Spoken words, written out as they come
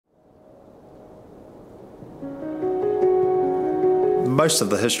most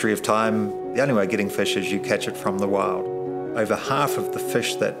of the history of time, the only way of getting fish is you catch it from the wild. Over half of the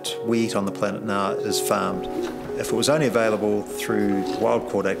fish that we eat on the planet now is farmed. If it was only available through wild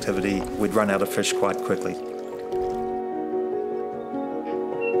caught activity, we'd run out of fish quite quickly.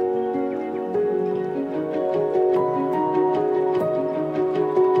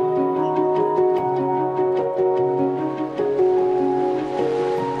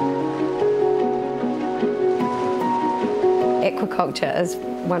 Aquaculture is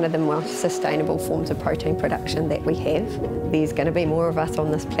one of the most sustainable forms of protein production that we have. There's going to be more of us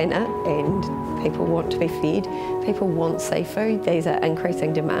on this planet and people want to be fed. People want seafood. There's an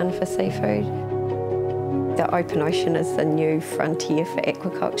increasing demand for seafood. The open ocean is the new frontier for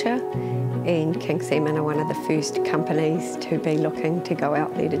aquaculture, and King Salmon are one of the first companies to be looking to go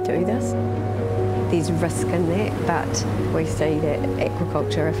out there to do this. There's risk in that, but we see that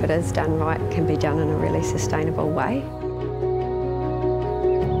aquaculture, if it is done right, can be done in a really sustainable way.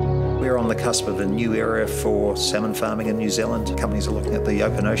 We're on the cusp of a new area for salmon farming in New Zealand. Companies are looking at the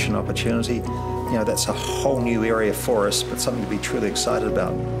open ocean opportunity. You know, that's a whole new area for us, but something to be truly excited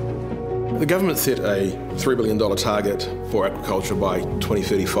about. The government set a $3 billion target for aquaculture by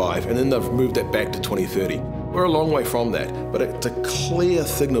 2035, and then they've moved that back to 2030. We're a long way from that, but it's a clear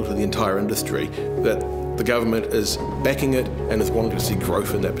signal to the entire industry that the government is backing it and is wanting to see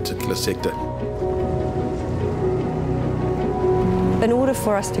growth in that particular sector. In order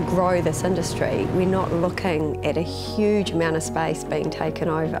for us to grow this industry, we're not looking at a huge amount of space being taken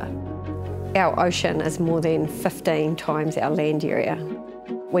over. Our ocean is more than 15 times our land area.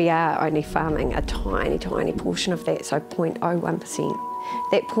 We are only farming a tiny, tiny portion of that, so 0.01%.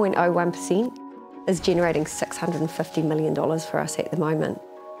 That 0.01% is generating $650 million for us at the moment.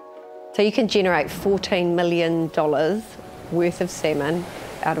 So you can generate $14 million worth of salmon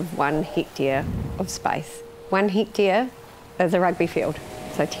out of 1 hectare of space. 1 hectare is a rugby field.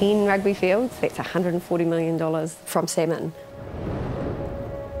 So 10 rugby fields, that's $140 million from salmon.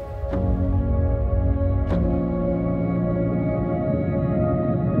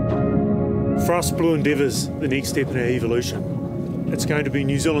 For us, Blue Endeavour's the next step in our evolution. It's going to be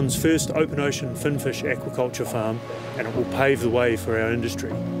New Zealand's first open ocean finfish aquaculture farm, and it will pave the way for our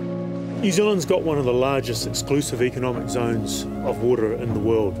industry. New Zealand's got one of the largest exclusive economic zones of water in the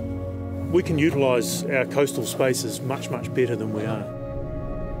world. We can utilise our coastal spaces much, much better than we are.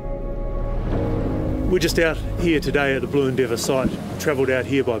 We're just out here today at the Blue Endeavour site. Travelled out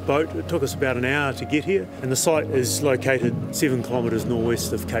here by boat. It took us about an hour to get here, and the site is located 7 kilometres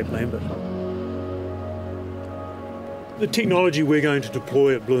northwest of Cape Lambert. The technology we're going to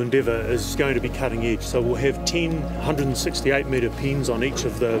deploy at Blue Endeavour is going to be cutting edge, so we'll have 10 168 metre pens on each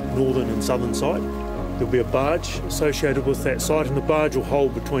of the northern and southern side. There'll be a barge associated with that site, and the barge will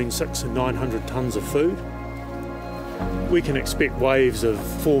hold between 600 and 900 tonnes of food. We can expect waves of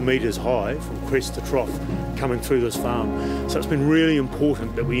 4 metres high from crest to trough coming through this farm. So it's been really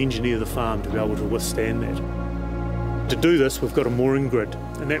important that we engineer the farm to be able to withstand that. To do this, we've got a mooring grid,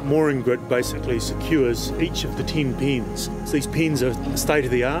 and that mooring grid basically secures each of the 10 pens. So these pens are state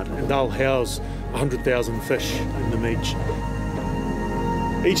of the art, and they'll house 100,000 fish in them each.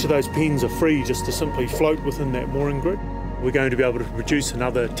 Each of those pens are free just to simply float within that mooring grid. We're going to be able to produce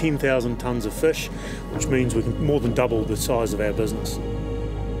another 10,000 tonnes of fish, which means we can more than double the size of our business.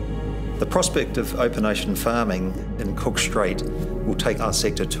 The prospect of open ocean farming in Cook Strait will take our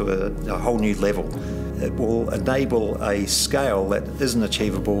sector to a whole new level. It will enable a scale that isn't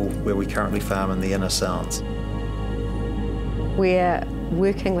achievable where we currently farm in the inner sounds. We're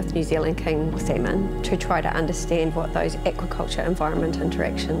working with New Zealand King Salmon to try to understand what those aquaculture environment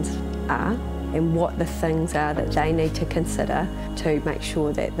interactions are and what the things are that they need to consider to make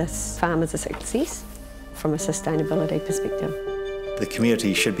sure that this farm is a success from a sustainability perspective. The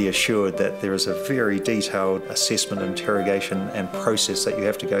community should be assured that there is a very detailed assessment, interrogation and process that you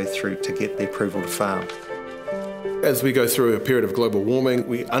have to go through to get the approval to farm. As we go through a period of global warming,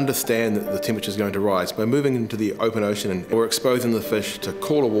 we understand that the temperature is going to rise. By moving into the open ocean, and we're exposing the fish to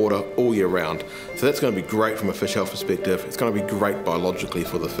cooler water all year round. So that's going to be great from a fish health perspective. It's going to be great biologically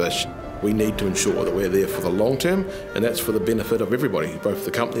for the fish. We need to ensure that we're there for the long term, and that's for the benefit of everybody, both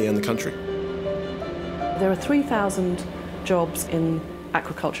the company and the country. There are 3,000 jobs in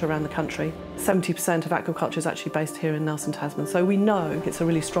aquaculture around the country. 70% of aquaculture is actually based here in Nelson, Tasman, so we know it's a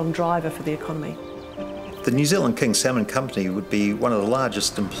really strong driver for the economy. The New Zealand King Salmon Company would be one of the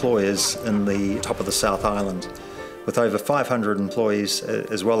largest employers in the top of the South Island, with over 500 employees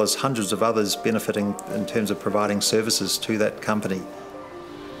as well as hundreds of others benefiting in terms of providing services to that company.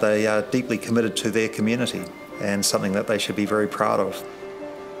 They are deeply committed to their community and something that they should be very proud of.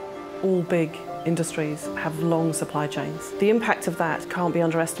 All big industries have long supply chains. The impact of that can't be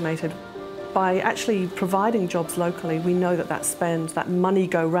underestimated. By actually providing jobs locally, we know that that spend, that money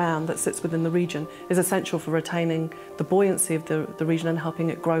go round that sits within the region is essential for retaining the buoyancy of the region and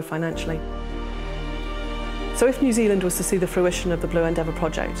helping it grow financially. So if New Zealand was to see the fruition of the Blue Endeavour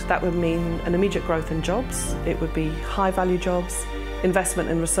project, that would mean an immediate growth in jobs, it would be high-value jobs, investment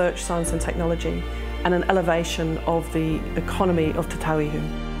in research, science and technology, and an elevation of the economy of Te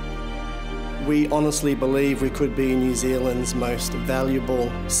Tauihu. We honestly believe we could be New Zealand's most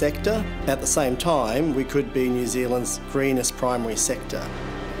valuable sector. At the same time, we could be New Zealand's greenest primary sector.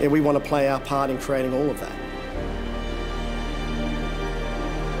 And we want to play our part in creating all of that.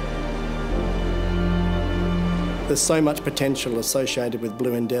 There's so much potential associated with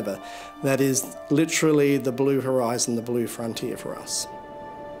Blue Endeavour. That is literally the blue horizon, the blue frontier for us.